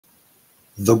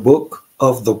The book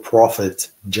of the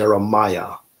prophet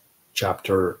Jeremiah,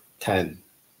 chapter 10.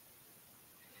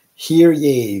 Hear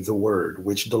ye the word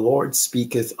which the Lord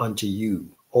speaketh unto you,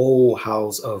 O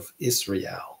house of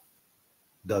Israel.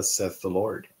 Thus saith the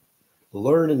Lord,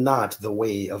 learn not the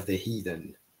way of the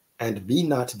heathen, and be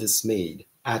not dismayed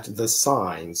at the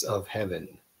signs of heaven.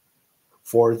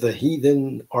 For the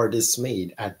heathen are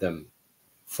dismayed at them,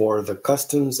 for the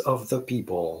customs of the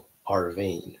people are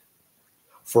vain.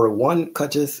 For one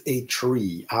cutteth a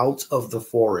tree out of the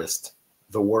forest,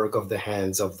 the work of the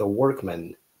hands of the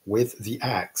workman, with the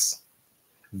axe.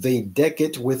 They deck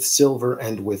it with silver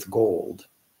and with gold.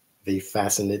 They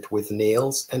fasten it with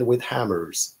nails and with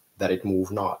hammers, that it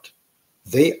move not.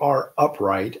 They are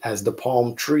upright as the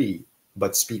palm tree,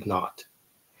 but speak not.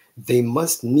 They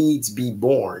must needs be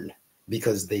borne,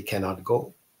 because they cannot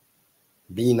go.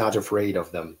 Be not afraid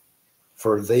of them,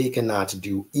 for they cannot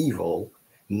do evil,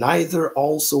 neither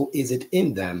also is it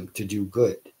in them to do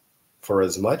good.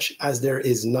 Forasmuch as there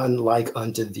is none like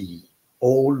unto thee,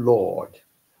 O Lord,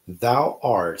 thou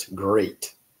art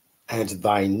great, and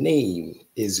thy name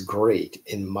is great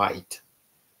in might.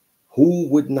 Who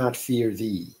would not fear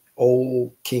thee,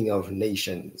 O King of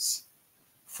nations?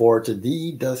 For to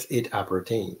thee doth it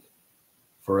appertain.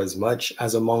 Forasmuch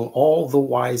as among all the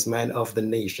wise men of the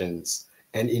nations,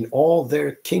 and in all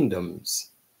their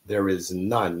kingdoms, there is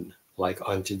none like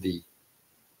unto thee.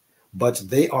 But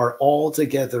they are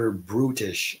altogether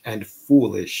brutish and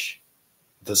foolish.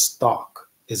 The stock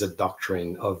is a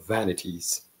doctrine of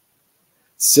vanities.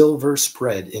 Silver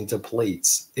spread into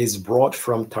plates is brought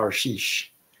from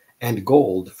Tarshish, and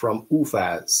gold from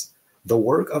Uphaz, the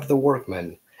work of the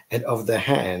workman and of the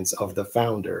hands of the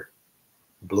founder.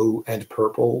 Blue and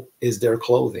purple is their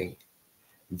clothing.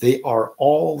 They are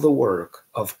all the work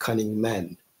of cunning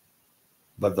men.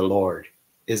 But the Lord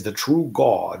is the true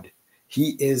God.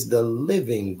 He is the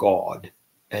living God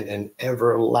and an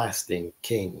everlasting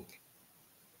King.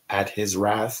 At his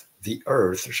wrath the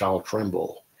earth shall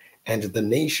tremble, and the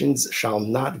nations shall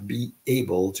not be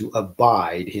able to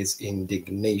abide his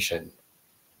indignation.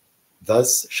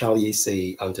 Thus shall ye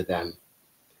say unto them,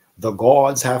 the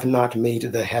gods have not made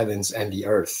the heavens and the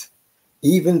earth.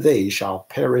 Even they shall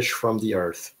perish from the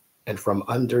earth, and from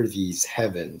under these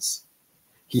heavens.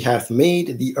 He hath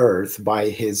made the earth by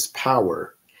his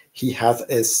power. He hath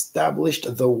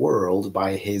established the world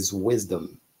by his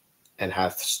wisdom, and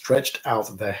hath stretched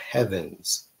out the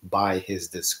heavens by his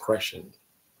discretion.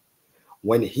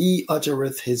 When he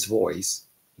uttereth his voice,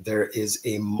 there is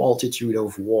a multitude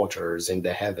of waters in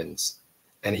the heavens,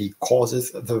 and he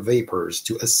causeth the vapors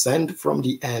to ascend from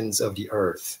the ends of the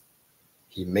earth.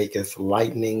 He maketh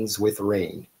lightnings with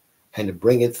rain, and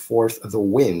bringeth forth the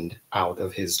wind out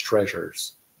of his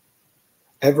treasures.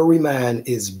 Every man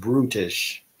is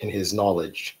brutish in his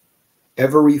knowledge.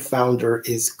 Every founder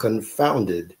is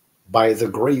confounded by the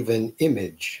graven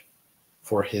image.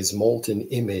 For his molten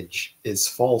image is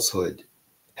falsehood,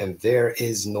 and there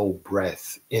is no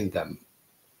breath in them.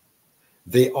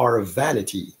 They are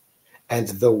vanity, and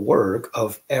the work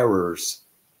of errors.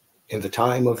 In the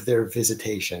time of their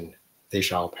visitation, they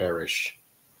shall perish.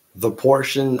 The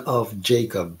portion of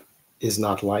Jacob is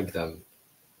not like them,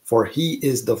 for he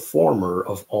is the former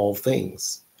of all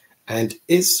things, and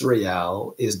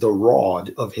Israel is the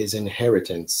rod of his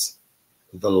inheritance.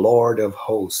 The Lord of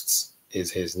hosts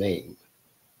is his name.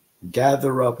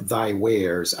 Gather up thy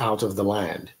wares out of the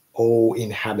land, O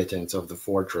inhabitants of the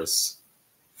fortress.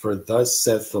 For thus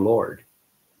saith the Lord,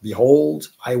 behold,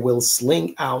 I will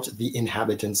sling out the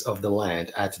inhabitants of the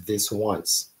land at this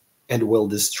once, and will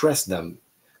distress them,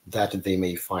 that they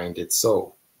may find it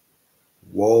so.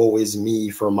 Woe is me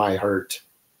for my hurt,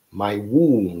 my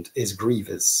wound is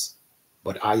grievous.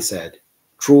 But I said,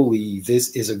 truly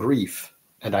this is a grief,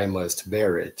 and I must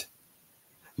bear it.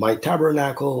 My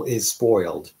tabernacle is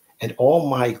spoiled, and all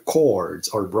my cords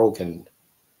are broken.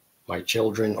 My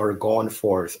children are gone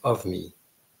forth of me,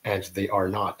 and they are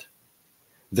not.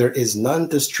 There is none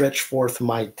to stretch forth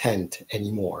my tent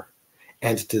any more,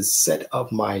 and to set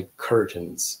up my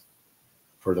curtains.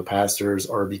 For the pastors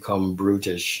are become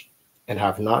brutish, and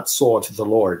have not sought the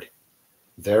Lord.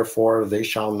 Therefore they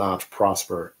shall not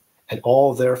prosper, and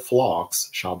all their flocks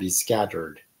shall be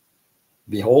scattered.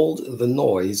 Behold, the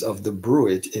noise of the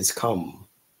bruit is come,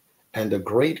 and a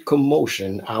great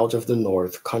commotion out of the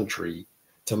north country,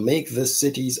 to make the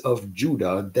cities of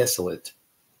Judah desolate,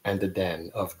 and the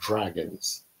den of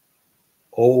dragons.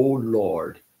 O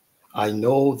Lord, I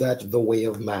know that the way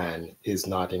of man is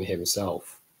not in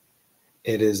himself.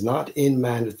 It is not in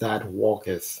man that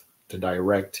walketh to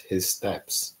direct his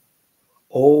steps.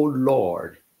 O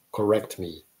Lord, correct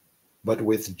me, but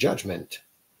with judgment,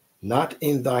 not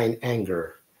in thine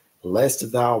anger,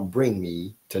 lest thou bring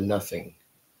me to nothing.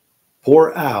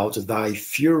 Pour out thy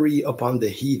fury upon the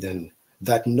heathen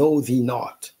that know thee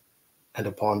not, and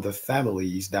upon the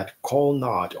families that call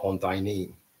not on thy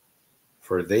name.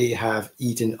 For they have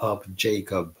eaten up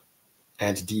Jacob,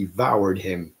 and devoured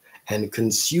him, and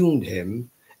consumed him,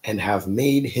 and have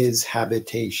made his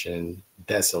habitation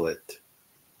desolate.